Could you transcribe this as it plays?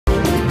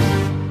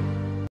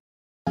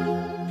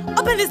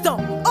Open this door.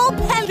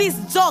 Open this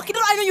door.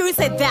 Kidero, I know you're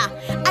inside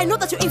there. I know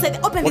that you're inside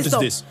there. Open this door.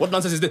 What is this? What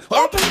nonsense is this?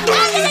 Open.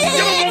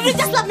 Did you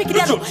just slap me,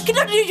 Kidero?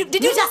 Kidero,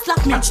 did you just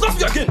slap me? I slapped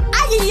you again.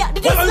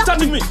 Did you Why are you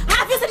touching me?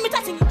 Have you seen me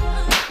touching you?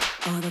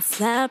 Oh, the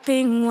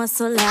slapping was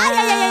so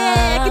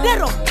loud.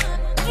 Kidero,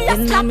 did you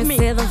just slap made me me?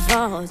 feel the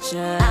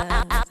vulture.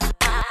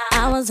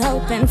 I was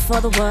hoping for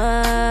the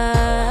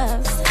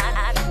worst.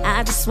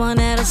 I just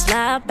wanted to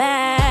slap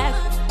back.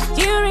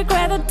 You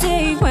regret the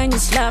day when you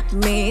slapped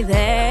me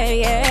there,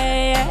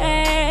 yeah.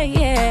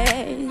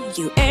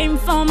 You aim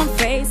for my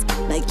face,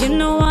 like you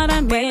know what I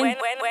mean.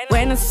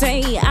 When I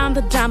say I'm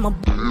the drama,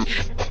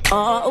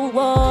 oh,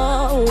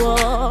 whoa,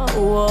 whoa,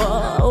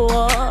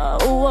 whoa,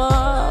 whoa,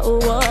 whoa,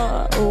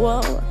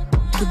 whoa, whoa.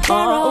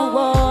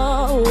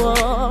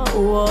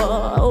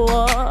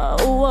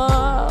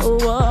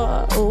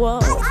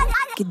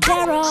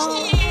 Kidero,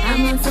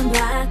 I'm on some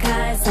black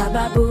eyes,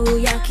 sababu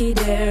ya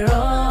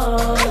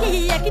Kidero.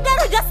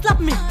 Kidero just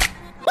slapped me.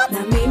 What? Na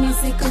mimi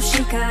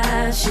sikushika.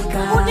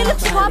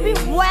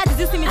 Where did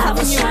you see me I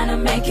was slapping you? trying to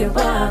make it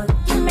work.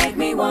 You make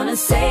me wanna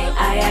say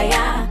ay ay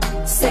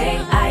ay, say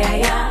ay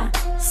ay ay,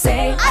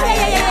 say ay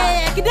ay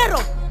ay. Kidero,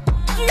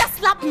 you just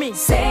slapped me.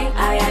 Say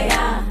ay ay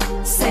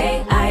ay,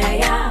 say ay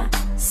ay ay,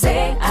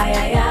 say ay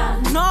ay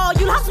ay. No,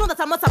 you'll have to know that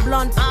I'm not a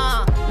blonde.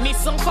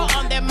 Nisonko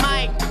on the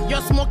mic,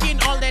 you're smoking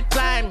all the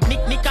time.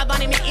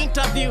 Nikadhan in the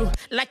interview,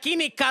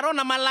 lakini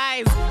karona my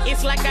lies.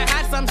 It's like I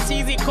had some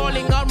cheesy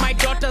calling all my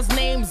daughter's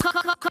names.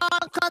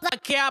 Cause I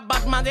care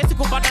about man, they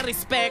kupata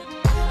respect.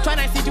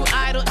 Tryna see to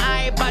eye to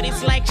eye, but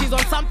it's like she's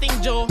on something,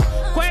 Joe.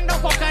 Kwendo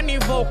kwa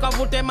kanivo,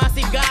 kavute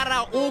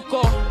masigara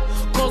uko.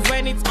 Cause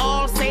when it's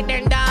all said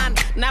and done,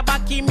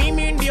 nabaki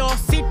mimi ndio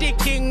city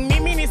king,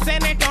 mimi ni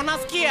senator,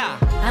 unasikia?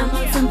 I'm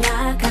on some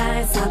black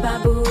eyes,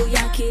 sababu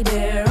ya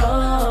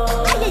Kidero.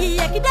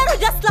 Kidero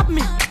just slapped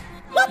me.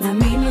 What? Na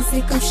mimi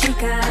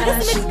sikushika.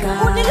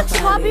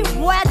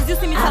 Where did you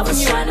see me I slapping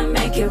was you? trying to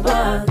make it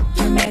work.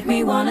 You make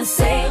me wanna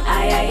say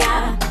ay ay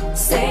ay,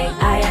 say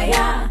ay ay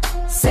ay,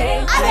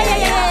 say ay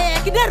ay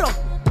ay. Kidero,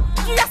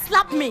 you just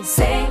slapped me.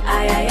 Say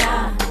ay ay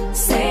ay,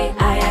 say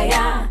ay ay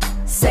ay,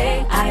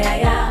 say ay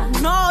ay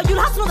ay. No,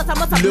 you'll have to know that I'm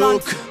not a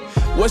blonde.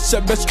 Look, what's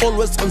your best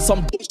always on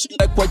some bullshit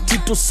like white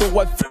Tito, so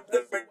I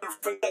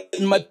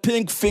in my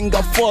pink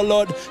finger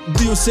followed.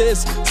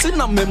 Deuces,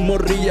 sina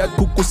memory ya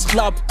kuku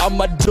slap. I'm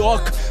a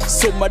dog,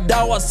 so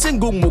madawa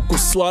singu muku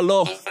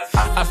swallow.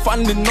 I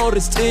finally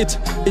noticed it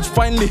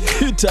finally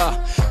hit her.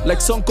 Like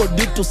Sonko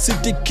did to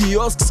city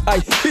kiosks, I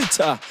hit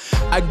her.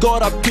 I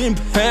got a pimp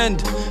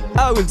hand,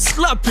 I will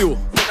slap you.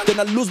 Then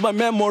I lose my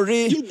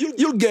memory,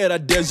 you'll get a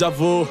deja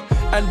vu.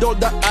 And all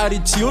that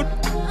attitude,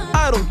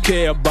 I don't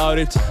care about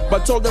it.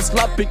 But all the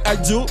slapping I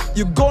do,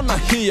 you gonna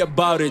hear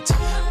about it.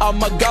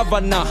 I'm a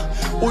governor,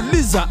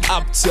 Uliza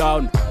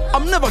uptown.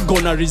 I'm never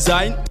gonna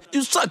resign.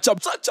 You such a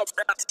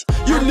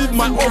you leave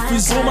my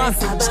office, woman.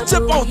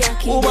 Step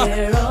out, woman.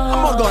 I'm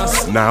not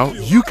gonna. Now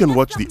you can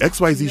watch the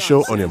XYZ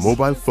show on your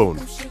mobile phone.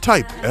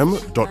 Type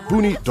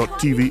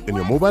m.buni.tv in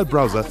your mobile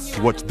browser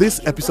to watch this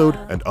episode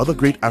and other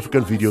great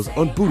African videos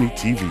on Buni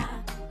TV.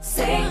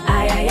 Say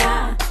ay ay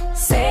ay,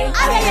 say ay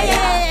ay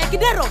ay.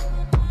 Kidero,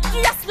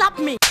 you just slapped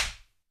me.